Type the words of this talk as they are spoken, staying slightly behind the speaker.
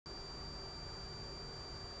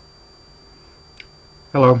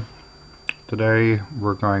Hello. Today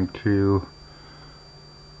we're going to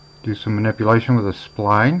do some manipulation with a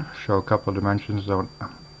spline, show a couple of dimensions that don't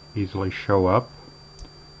easily show up,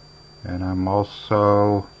 and I'm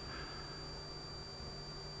also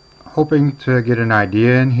hoping to get an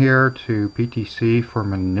idea in here to PTC for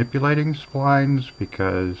manipulating splines,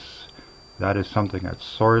 because that is something that's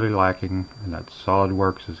sorely lacking and that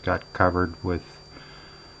SolidWorks has got covered with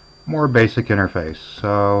more basic interface.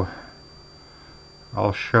 So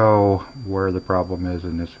I'll show where the problem is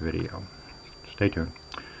in this video. Stay tuned.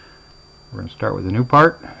 We're going to start with a new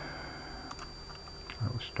part.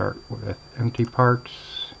 I'll start with empty parts.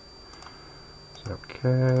 It's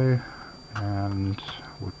okay. And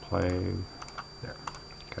we'll play there.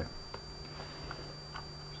 Okay.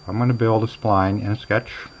 So I'm going to build a spline in a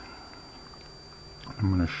sketch.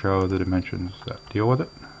 I'm going to show the dimensions that deal with it.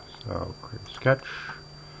 So create a sketch.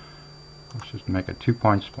 Let's just make a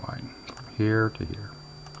 2-point spline from here to here.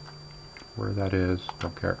 Where that is,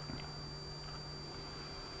 don't care.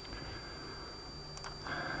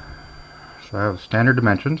 So I have standard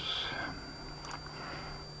dimensions.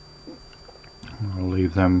 I'm going to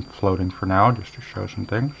leave them floating for now just to show some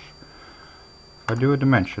things. If I do a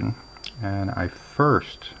dimension and I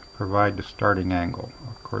first provide the starting angle,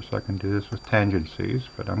 of course I can do this with tangencies,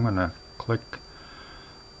 but I'm going to click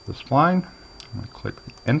the spline. I'm going to click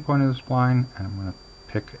the endpoint of the spline, and I'm going to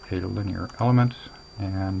pick a linear element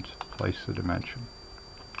and place the dimension.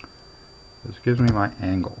 This gives me my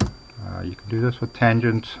angle. You can do this with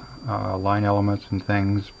tangent line elements and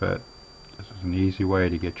things, but this is an easy way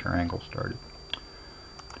to get your angle started.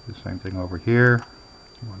 Do the same thing over here.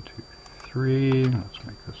 1, 2, 3. Let's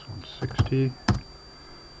make this one 60.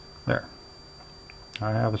 There.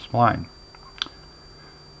 I have a spline.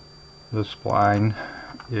 The spline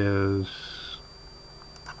is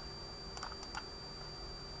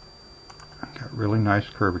got really nice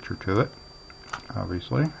curvature to it,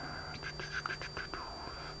 obviously,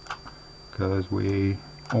 because we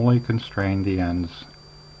only constrain the ends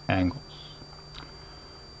angles.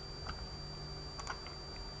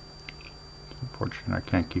 Unfortunately, I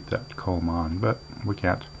can't keep that comb on, but we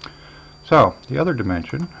can't. So the other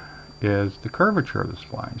dimension is the curvature of the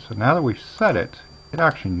spline. So now that we've set it, it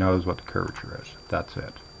actually knows what the curvature is. That's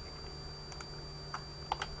it.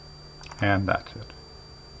 And that's it.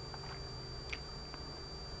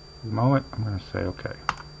 For the moment, I'm going to say OK.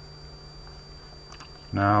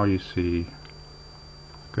 Now you see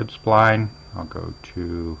good spline. I'll go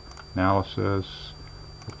to analysis,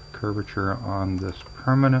 put the curvature on this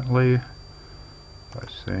permanently by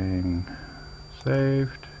saying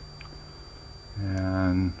saved,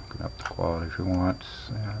 and get up the quality if you want,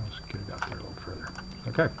 and let's get it out there a little further.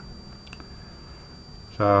 Okay,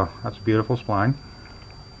 so that's a beautiful spline.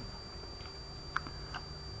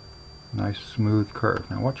 Nice smooth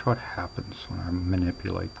curve. Now watch what happens when I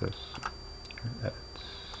manipulate this. Edits.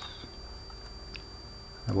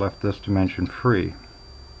 I left this dimension free.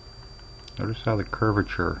 Notice how the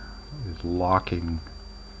curvature is locking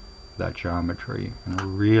that geometry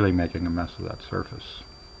and really making a mess of that surface.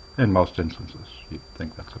 In most instances, you'd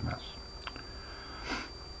think that's a mess.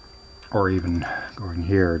 Or even going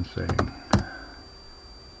here and saying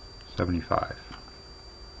 75.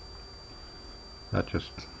 That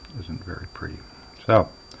just isn't very pretty. So,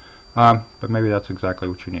 but maybe that's exactly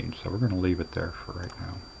what you need. So we're going to leave it there for right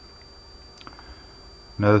now.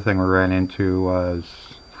 Another thing we ran into was,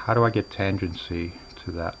 how do I get tangency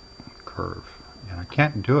to that curve? And I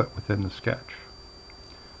can't do it within the sketch,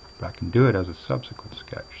 but I can do it as a subsequent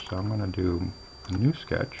sketch. So I'm going to do a new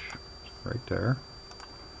sketch right there.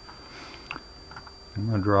 I'm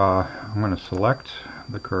going to select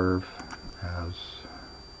the curve as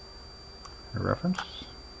a reference.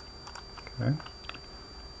 Okay.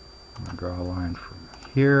 I'm going to draw a line from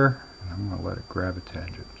here, and I'm going to let it grab a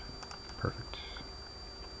tangent. Perfect.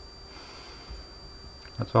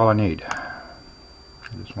 That's all I need. I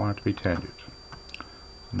just want it to be tangent. So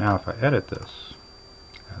now if I edit this,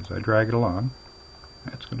 as I drag it along,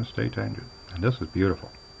 it's going to stay tangent. And this is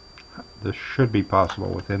beautiful. This should be possible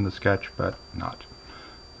within the sketch, but not.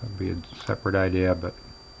 That would be a separate idea, but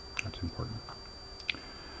that's important.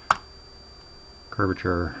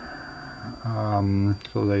 Curvature.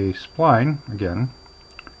 So the spline, again,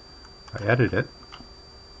 I edit it.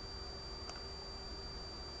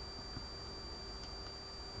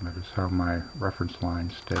 Notice how my reference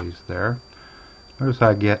line stays there. Notice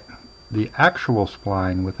I get the actual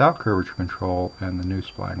spline without curvature control and the new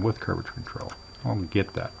spline with curvature control. I don't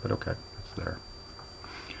get that, but okay, it's there.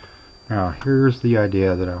 Now here's the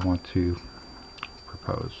idea that I want to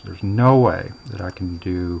propose. There's no way that I can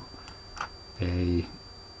do a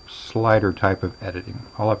slider type of editing.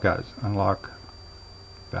 All I've got is unlock,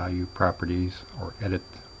 value, properties, or edit,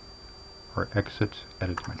 or exit,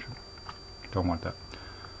 edit dimension. Don't want that.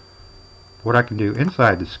 What I can do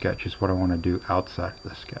inside the sketch is what I want to do outside of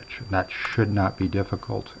the sketch. And that should not be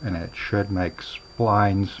difficult, and it should make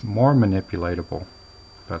splines more manipulatable,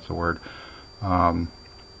 if that's a word.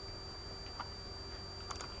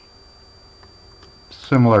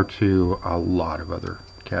 Similar to a lot of other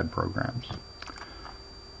CAD programs.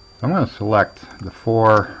 I'm going to select the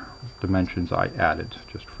 4 dimensions I added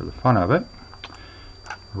just for the fun of it.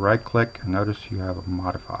 Right click and notice you have a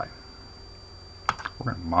modify.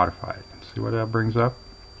 We're going to modify it and see what that brings up.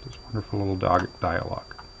 This wonderful little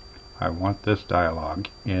dialogue. I want this dialogue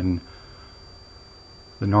in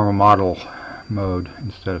the normal model mode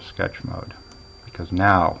instead of sketch mode, because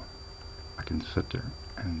now I can sit there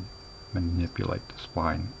and manipulate the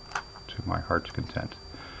spline to my heart's content.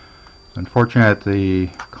 It's unfortunate the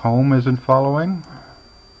comb isn't following.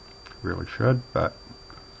 It really should, but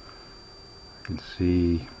I can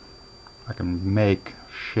see I can make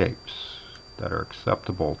shapes that are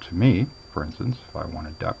acceptable to me. For instance, if I want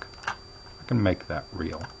a duck, I can make that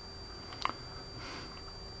real.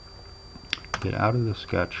 Get out of the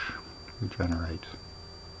sketch, regenerate,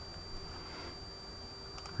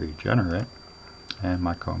 and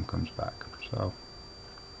my comb comes back. So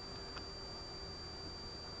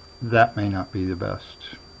that may not be the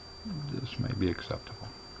best. This may be acceptable.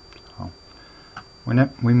 So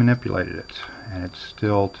we manipulated it, and it's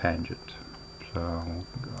still tangent. So we'll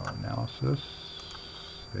go analysis,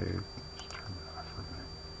 save, let's turn it off for a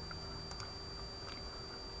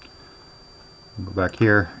minute. Go back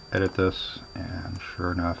here, edit this, and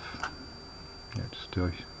sure enough,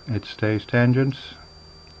 it stays tangent.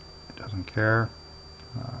 It doesn't care.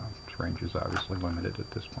 Its range is obviously limited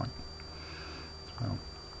at this point. So,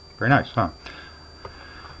 very nice, huh?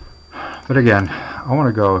 But again, I want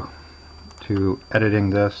to go to editing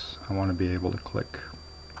this. I want to be able to click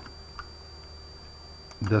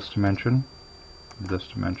this dimension, that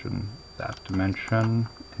dimension,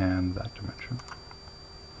 and that dimension,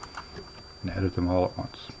 and edit them all at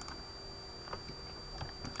once.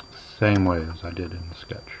 Same way as I did in the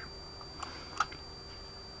sketch.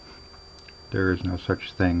 There is no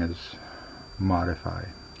such thing as modify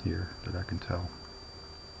here that I can tell.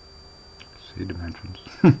 See dimensions.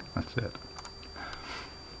 That's it.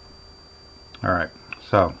 Alright,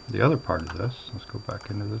 so the other part of this, let's go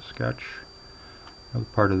back into the sketch. The other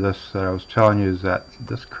part of this that I was telling you is that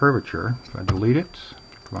this curvature, if I delete it,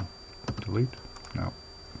 come on, delete, no,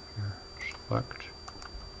 here, select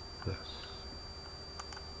this,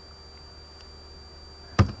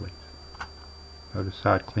 and delete. Notice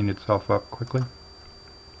how it cleaned itself up quickly?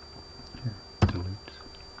 Here, delete.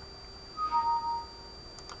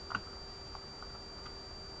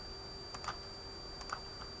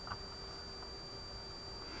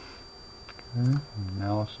 Okay,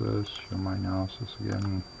 analysis, show my analysis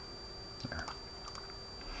again. There.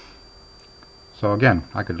 So again,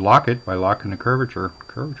 I could lock it by locking the curvature.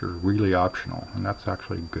 Curvature is really optional, and that's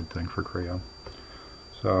actually a good thing for Creo.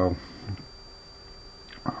 So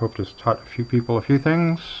I hope this taught a few people a few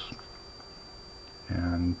things,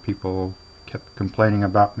 and people kept complaining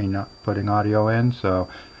about me not putting audio in, so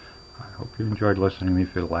I hope you enjoyed listening to me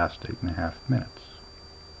for the last 8.5 minutes.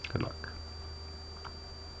 Good luck.